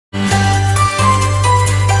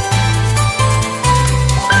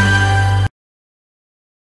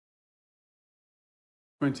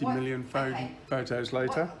20 million photos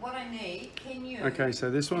later. What I need, can you... Okay,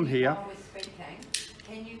 so this one here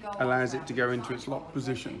allows it to go into its lock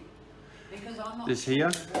position. This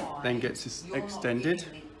here then gets extended.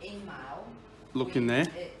 Look in there.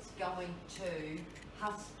 It's going to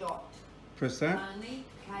press that.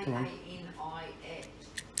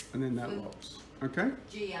 And then that locks. Okay?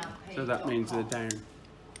 So that means they're down.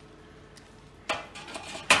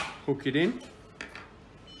 Hook it in.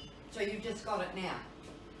 So you've just got it now.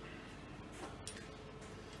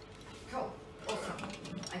 Cool. Awesome.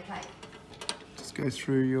 Okay. Just go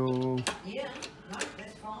through your... Yeah, no,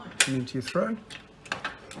 that's fine. And into your throw.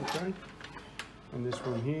 Okay. And this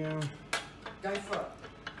one here. Go for it.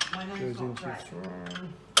 My name's goes into your Craig. throw.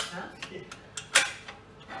 Huh?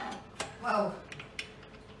 Well,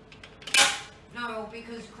 no,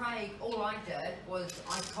 because Craig, all I did was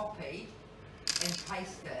I copied and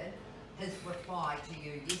pasted his reply to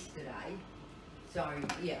you yesterday. So,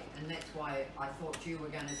 yeah, and that's why I thought you were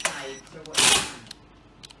going to say, so what you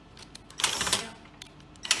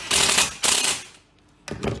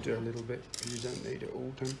Just do a little bit, because you don't need it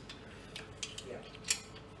all done.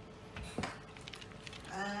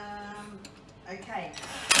 Okay,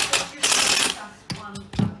 so just one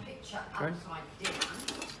picture upside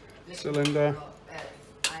down. Cylinder.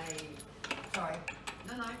 Sorry,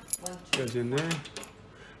 no, goes in there,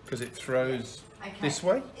 because it throws this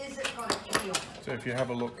way. Is it got a key on it? So if you have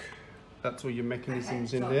a look, that's all your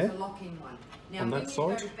mechanisms in so there. it's a locking one. Now, on that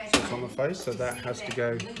side, so it's on the face, so that has to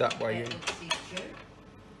go that way in.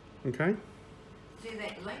 Okay? See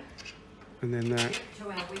that link? And then that to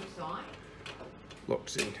our website.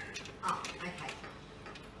 locks in. Oh, okay.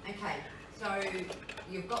 Okay, so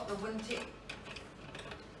you've got the Wintec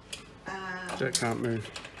So it can't move.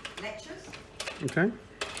 latches. Okay?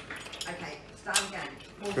 Okay, start again.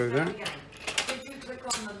 We'll Through start that. again. Did you click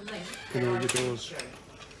on the link? And all your doors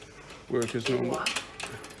work as normal.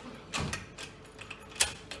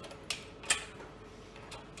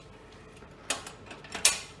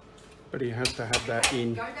 But he has to have that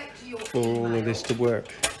in for all of this to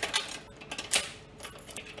work.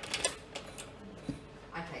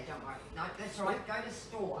 Okay, don't worry. No, that's all right. Go to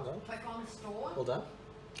store. Click on store. All done?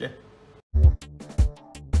 Yeah.